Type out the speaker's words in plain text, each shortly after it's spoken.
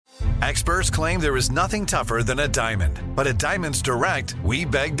Experts claim there is nothing tougher than a diamond. But at Diamonds Direct, we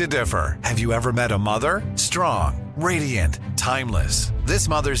beg to differ. Have you ever met a mother? Strong, radiant, timeless. This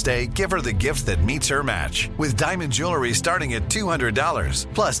Mother's Day, give her the gift that meets her match. With diamond jewelry starting at $200.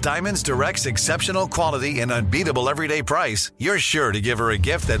 Plus Diamonds Direct's exceptional quality and unbeatable everyday price, you're sure to give her a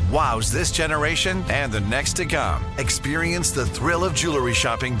gift that wows this generation and the next to come. Experience the thrill of jewelry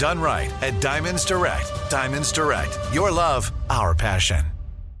shopping done right at Diamonds Direct. Diamonds Direct. Your love, our passion.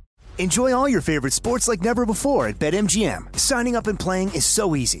 Enjoy all your favorite sports like never before at BetMGM. Signing up and playing is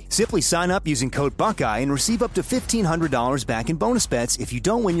so easy. Simply sign up using code Buckeye and receive up to $1,500 back in bonus bets if you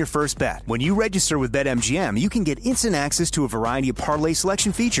don't win your first bet. When you register with BetMGM, you can get instant access to a variety of parlay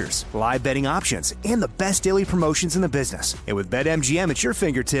selection features, live betting options, and the best daily promotions in the business. And with BetMGM at your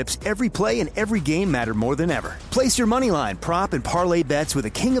fingertips, every play and every game matter more than ever. Place your moneyline, prop, and parlay bets with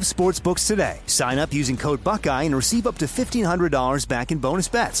the king of sportsbooks today. Sign up using code Buckeye and receive up to $1,500 back in bonus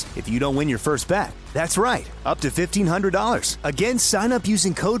bets if you don't win your first bet. That's right, up to $1,500. Again, sign up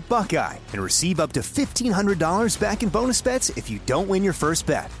using code Buckeye and receive up to $1,500 back in bonus bets if you don't win your first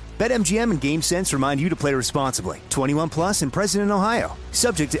bet. BetMGM and GameSense remind you to play responsibly. 21 plus and present in Ohio.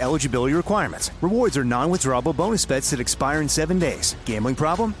 Subject to eligibility requirements. Rewards are non-withdrawable bonus bets that expire in 7 days. Gambling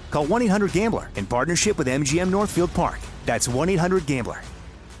problem? Call 1-800-GAMBLER in partnership with MGM Northfield Park. That's 1-800-GAMBLER.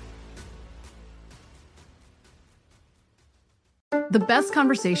 The best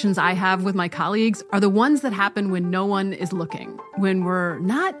conversations I have with my colleagues are the ones that happen when no one is looking, when we're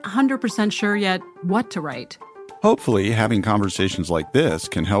not 100% sure yet what to write. Hopefully, having conversations like this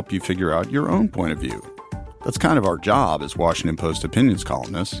can help you figure out your own point of view. That's kind of our job as Washington Post opinions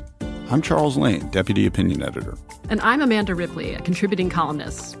columnists. I'm Charles Lane, Deputy Opinion Editor. And I'm Amanda Ripley, a contributing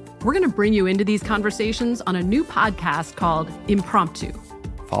columnist. We're going to bring you into these conversations on a new podcast called Impromptu.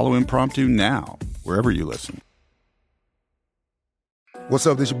 Follow Impromptu now, wherever you listen. What's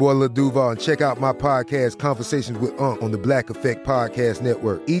up, this your boy Lil Duval, and check out my podcast, Conversations with Unc, on the Black Effect Podcast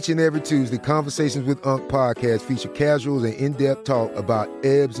Network. Each and every Tuesday, Conversations with Unc podcast feature casuals and in-depth talk about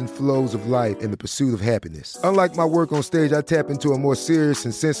ebbs and flows of life and the pursuit of happiness. Unlike my work on stage, I tap into a more serious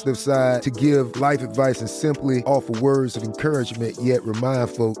and sensitive side to give life advice and simply offer words of encouragement, yet remind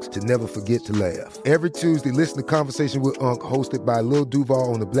folks to never forget to laugh. Every Tuesday, listen to Conversation with Unc, hosted by Lil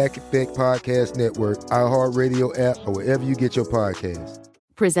Duval on the Black Effect Podcast Network, iHeartRadio app, or wherever you get your podcasts.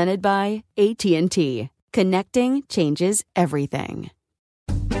 Presented by AT&T. Connecting changes everything.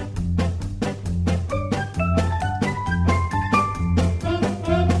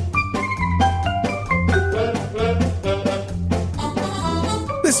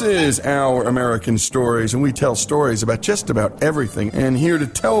 This is Our American Stories, and we tell stories about just about everything. And here to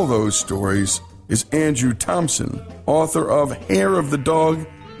tell those stories is Andrew Thompson, author of Hair of the Dog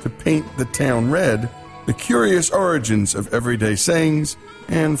to Paint the Town Red, The Curious Origins of Everyday Sayings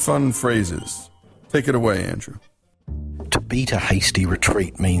and Fun Phrases. Take it away, Andrew. To beat a hasty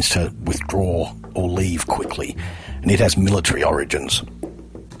retreat means to withdraw or leave quickly, and it has military origins.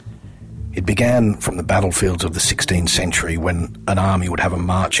 It began from the battlefields of the 16th century when an army would have a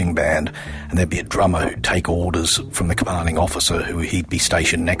marching band and there'd be a drummer who'd take orders from the commanding officer who he'd be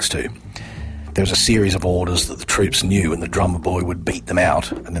stationed next to. There was a series of orders that the troops knew, and the drummer boy would beat them out,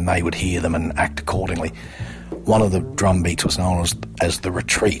 and then they would hear them and act accordingly. One of the drum beats was known as the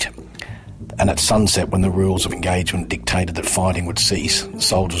retreat, and at sunset, when the rules of engagement dictated that fighting would cease, the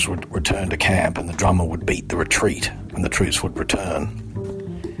soldiers would return to camp and the drummer would beat the retreat and the troops would return.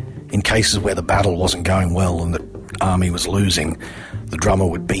 In cases where the battle wasn't going well and the army was losing, the drummer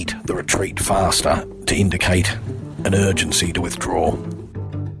would beat the retreat faster to indicate an urgency to withdraw.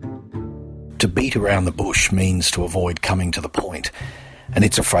 To beat around the bush means to avoid coming to the point, and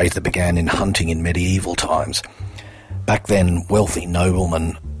it's a phrase that began in hunting in medieval times. Back then, wealthy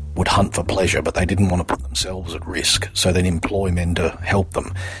noblemen would hunt for pleasure, but they didn't want to put themselves at risk, so they'd employ men to help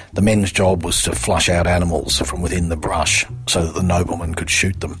them. The men's job was to flush out animals from within the brush so that the noblemen could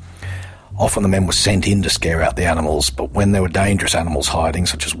shoot them. Often the men were sent in to scare out the animals, but when there were dangerous animals hiding,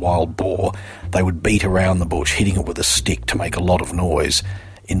 such as wild boar, they would beat around the bush, hitting it with a stick to make a lot of noise,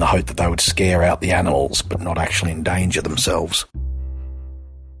 in the hope that they would scare out the animals, but not actually endanger themselves.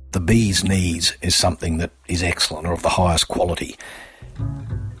 The bee's knees is something that is excellent or of the highest quality.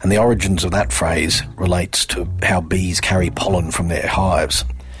 And the origins of that phrase relates to how bees carry pollen from their hives.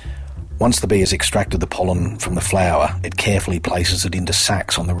 Once the bee has extracted the pollen from the flower, it carefully places it into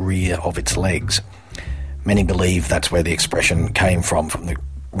sacs on the rear of its legs. Many believe that's where the expression came from the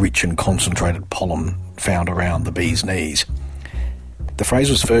rich and concentrated pollen found around the bee's knees. The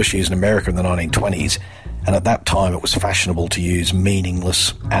phrase was first used in America in the 1920s, and at that time it was fashionable to use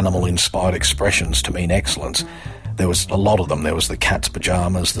meaningless, animal-inspired expressions to mean excellence. There was a lot of them. There was the cat's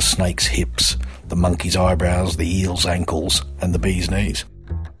pyjamas, the snake's hips, the monkey's eyebrows, the eel's ankles, and the bee's knees.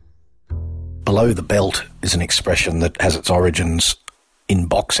 Below the belt is an expression that has its origins in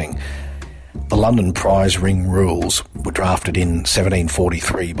boxing. The London prize ring rules were drafted in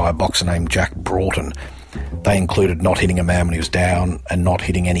 1743 by a boxer named Jack Broughton. They included not hitting a man when he was down and not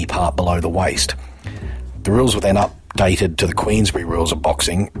hitting any part below the waist. The rules were then updated to the Queensberry Rules of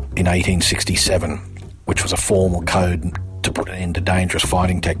Boxing in 1867, which was a formal code to put an end to dangerous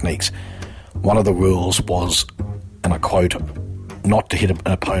fighting techniques. One of the rules was, and I quote, not to hit an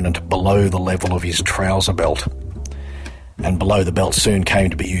opponent below the level of his trouser belt. And below the belt soon came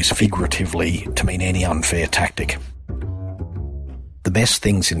to be used figuratively to mean any unfair tactic. The best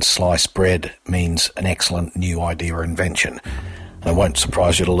thing since sliced bread means an excellent new idea or invention, and it won't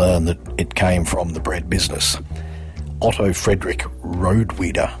surprise you to learn that it came from the bread business. Otto Frederick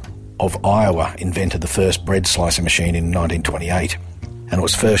Rodeweeder of Iowa invented the first bread slicing machine in 1928, and it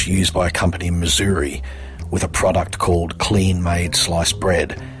was first used by a company in Missouri with a product called Clean Made Sliced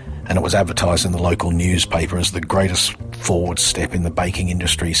Bread, and it was advertised in the local newspaper as the greatest forward step in the baking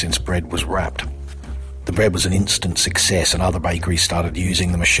industry since bread was wrapped. The bread was an instant success, and other bakeries started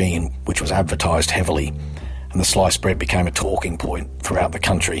using the machine, which was advertised heavily, and the sliced bread became a talking point throughout the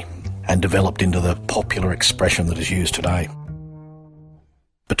country and developed into the popular expression that is used today.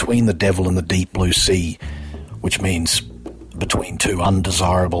 Between the devil and the deep blue sea, which means between two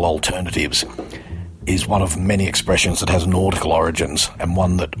undesirable alternatives, is one of many expressions that has nautical origins, and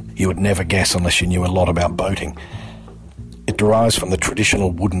one that you would never guess unless you knew a lot about boating. It derives from the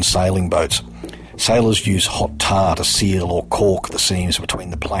traditional wooden sailing boats. Sailors use hot tar to seal or cork the seams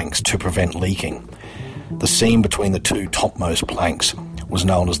between the planks to prevent leaking. The seam between the two topmost planks was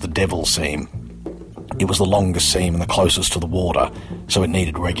known as the devil seam. It was the longest seam and the closest to the water, so it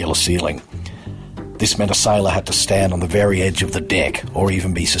needed regular sealing. This meant a sailor had to stand on the very edge of the deck or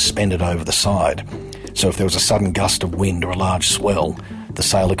even be suspended over the side. So if there was a sudden gust of wind or a large swell, the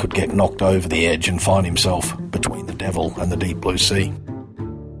sailor could get knocked over the edge and find himself between the devil and the deep blue sea.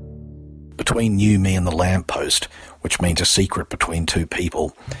 Between you, me and the lamppost, which means a secret between two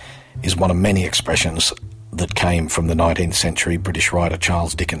people, is one of many expressions that came from the 19th century British writer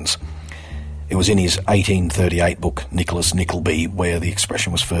Charles Dickens. It was in his 1838 book Nicholas Nickleby where the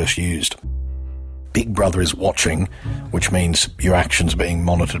expression was first used. Big Brother is watching, which means your actions being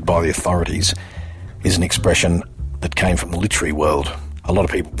monitored by the authorities, is an expression that came from the literary world. A lot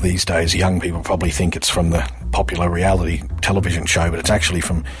of people these days, young people, probably think it's from the popular reality television show, but it's actually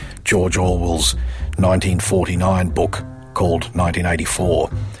from George Orwell's 1949 book called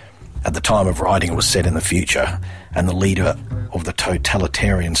 1984. At the time of writing, it was set in the future, and the leader of the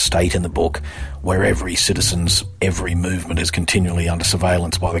totalitarian state in the book, where every citizen's every movement is continually under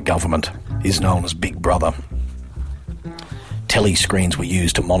surveillance by the government, is known as Big Brother. Telescreens were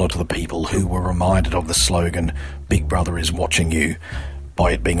used to monitor the people who were reminded of the slogan, Big Brother is watching you,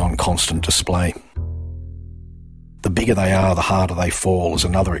 by it being on constant display. The bigger they are, the harder they fall is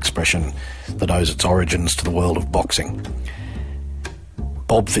another expression that owes its origins to the world of boxing.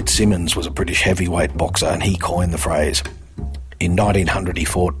 Bob Fitzsimmons was a British heavyweight boxer, and he coined the phrase. In 1900 he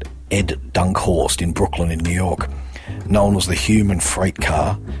fought Ed Dunkhorst in Brooklyn in New York. Known as the human freight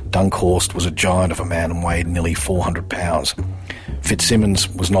car, Dunkhorst was a giant of a man and weighed nearly 400 pounds. Fitzsimmons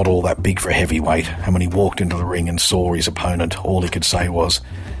was not all that big for a heavyweight, and when he walked into the ring and saw his opponent, all he could say was,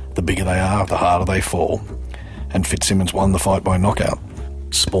 the bigger they are, the harder they fall. And Fitzsimmons won the fight by knockout,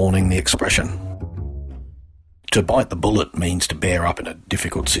 spawning the expression. To bite the bullet means to bear up in a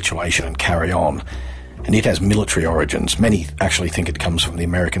difficult situation and carry on, and it has military origins. Many actually think it comes from the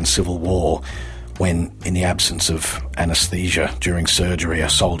American Civil War, when, in the absence of anaesthesia during surgery, a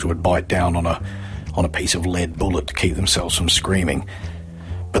soldier would bite down on a piece of lead bullet to keep themselves from screaming.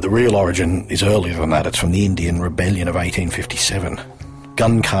 But the real origin is earlier than that. It's from the Indian Rebellion of 1857.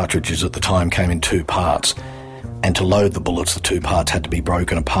 Gun cartridges at the time came in two parts, and to load the bullets, the two parts had to be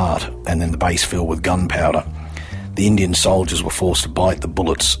broken apart and then the base filled with gunpowder. The Indian soldiers were forced to bite the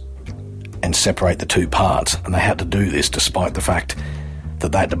bullets and separate the two parts, and they had to do this despite the fact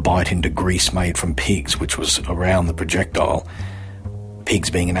that they had to bite into grease made from pigs, which was around the projectile, pigs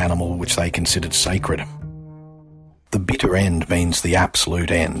being an animal which they considered sacred. The bitter end means the absolute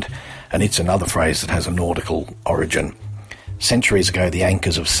end, and it's another phrase that has a nautical origin. Centuries ago, the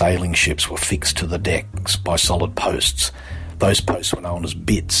anchors of sailing ships were fixed to the decks by solid posts. Those posts were known as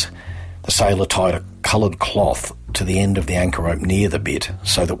bitts. The sailor tied a coloured cloth to the end of the anchor rope near the bit,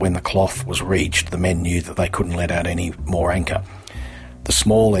 so that when the cloth was reached, the men knew that they couldn't let out any more anchor. The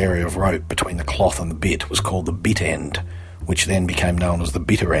small area of rope between the cloth and the bit was called the bit end, which then became known as the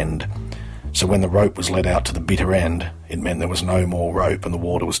bitter end. So when the rope was let out to the bitter end, it meant there was no more rope and the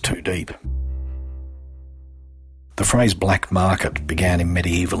water was too deep. The phrase black market began in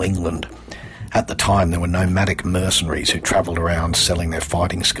medieval England. At the time, there were nomadic mercenaries who travelled around selling their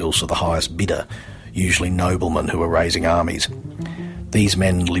fighting skills to the highest bidder, usually noblemen who were raising armies. These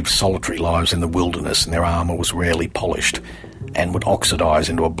men lived solitary lives in the wilderness and their armour was rarely polished and would oxidise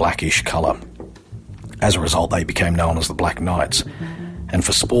into a blackish colour. As a result, they became known as the Black Knights. And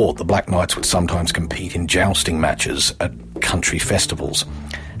for sport, the Black Knights would sometimes compete in jousting matches at country festivals,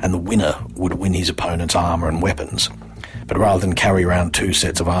 and the winner would win his opponent's armour and weapons. But rather than carry around 2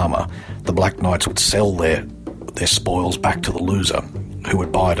 sets of armour, the Black Knights would sell their spoils back to the loser, who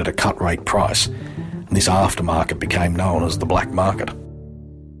would buy it at a cut-rate price, and this aftermarket became known as the black market.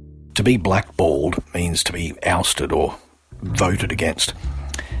 To be blackballed means to be ousted or voted against,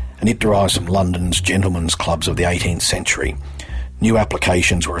 and it derives from London's gentlemen's clubs of the 18th century. New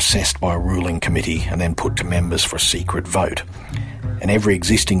applications were assessed by a ruling committee and then put to members for a secret vote. And every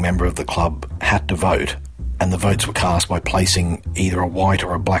existing member of the club had to vote, and the votes were cast by placing either a white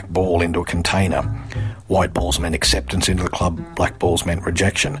or a black ball into a container. White balls meant acceptance into the club, black balls meant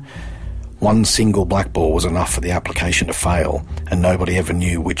rejection. One single black ball was enough for the application to fail, and nobody ever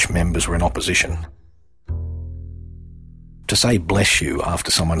knew which members were in opposition. To say bless you after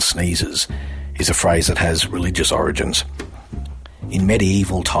someone sneezes is a phrase that has religious origins. In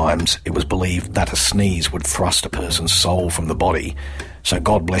medieval times, it was believed that a sneeze would thrust a person's soul from the body, so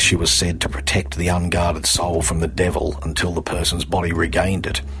God bless you was said to protect the unguarded soul from the devil until the person's body regained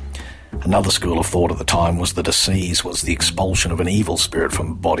it. Another school of thought at the time was that a sneeze was the expulsion of an evil spirit from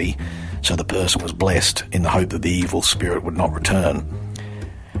the body, so the person was blessed in the hope that the evil spirit would not return.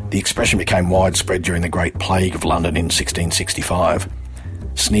 The expression became widespread during the Great Plague of London in 1665.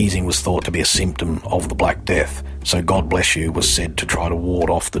 Sneezing was thought to be a symptom of the Black Death, so God bless you was said to try to ward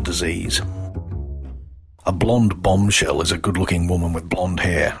off the disease. A blonde bombshell is a good-looking woman with blonde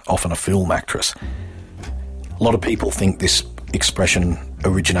hair, often a film actress. A lot of people think this expression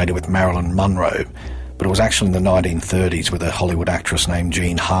originated with Marilyn Monroe, but it was actually in the 1930s with a Hollywood actress named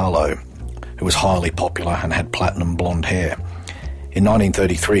Jean Harlow, who was highly popular and had platinum blonde hair. In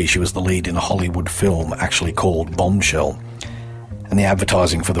 1933, she was the lead in a Hollywood film actually called Bombshell, and the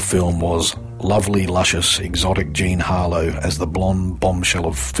advertising for the film was lovely, luscious, exotic Jean Harlow as the blonde bombshell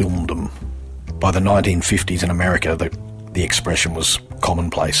of filmdom. By the 1950s in America, the expression was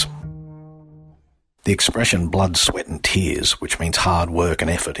commonplace. The expression blood, sweat and tears, which means hard work and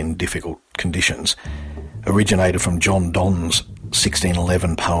effort in difficult conditions, originated from John Donne's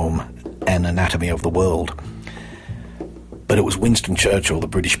 1611 poem An Anatomy of the World. But it was Winston Churchill, the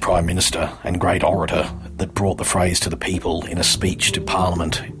British Prime Minister and great orator, that brought the phrase to the people in a speech to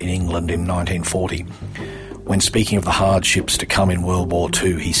Parliament in England in 1940. When speaking of the hardships to come in World War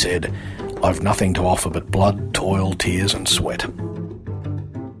II, he said, "I've nothing to offer but blood, toil, tears and sweat."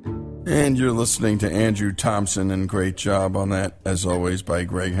 And you're listening to Andrew Thompson, and great job on that, as always, by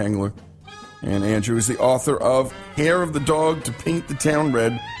Greg Hengler. And Andrew is the author of Hair of the Dog to Paint the Town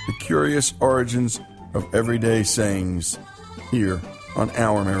Red, The Curious Origins of Everyday Sayings, here on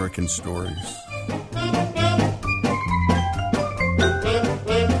Our American Stories.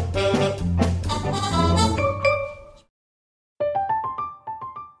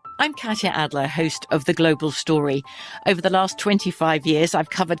 I'm Katya Adler, host of The Global Story. Over the last 25 years, I've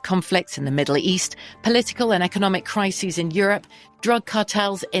covered conflicts in the Middle East, political and economic crises in Europe, drug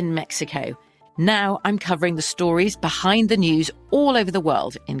cartels in Mexico. Now I'm covering the stories behind the news all over the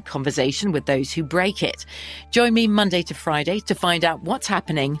world in conversation with those who break it. Join me Monday to Friday to find out what's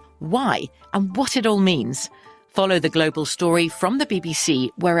happening, why, and what it all means. Follow The Global Story from the BBC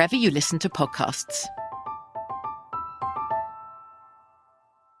wherever you listen to podcasts.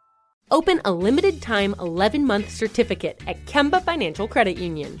 Open a limited-time 11-month certificate at Kemba Financial Credit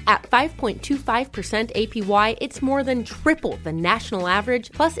Union. At 5.25% APY, it's more than triple the national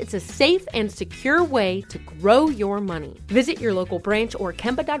average, plus it's a safe and secure way to grow your money. Visit your local branch or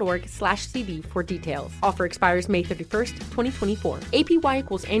kemba.org/cd for details. Offer expires May 31st, 2024. APY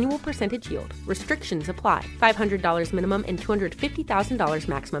equals annual percentage yield. Restrictions apply. $500 minimum and $250,000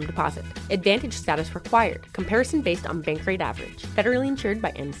 maximum deposit. Advantage status required. Comparison based on bank rate average. Federally insured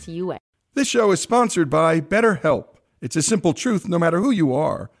by NCUA. This show is sponsored by BetterHelp. It's a simple truth, no matter who you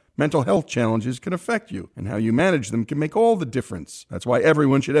are. Mental health challenges can affect you, and how you manage them can make all the difference. That's why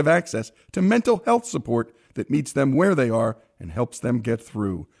everyone should have access to mental health support that meets them where they are and helps them get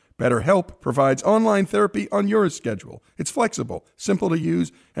through. BetterHelp provides online therapy on your schedule. It's flexible, simple to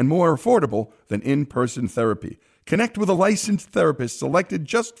use, and more affordable than in-person therapy. Connect with a licensed therapist selected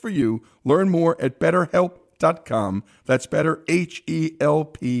just for you. Learn more at BetterHelp.com. BetterHelp.com. That's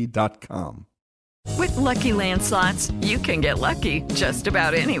BetterHelp.com. With Lucky Land Slots, you can get lucky just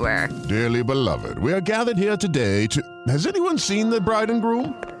about anywhere. Dearly beloved, we are gathered here today to... Has anyone seen the bride and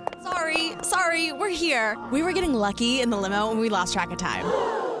groom? Sorry, we're here. We were getting lucky in the limo and we lost track of time.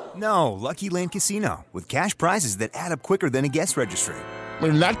 No, Lucky Land Casino, with cash prizes that add up quicker than a guest registry.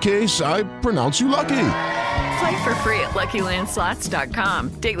 In that case, I pronounce you lucky. Play for free at LuckyLandSlots.com.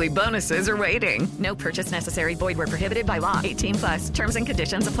 Daily bonuses are waiting. No purchase necessary. Void where prohibited by law. 18+. Terms and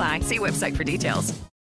conditions apply. See website for details.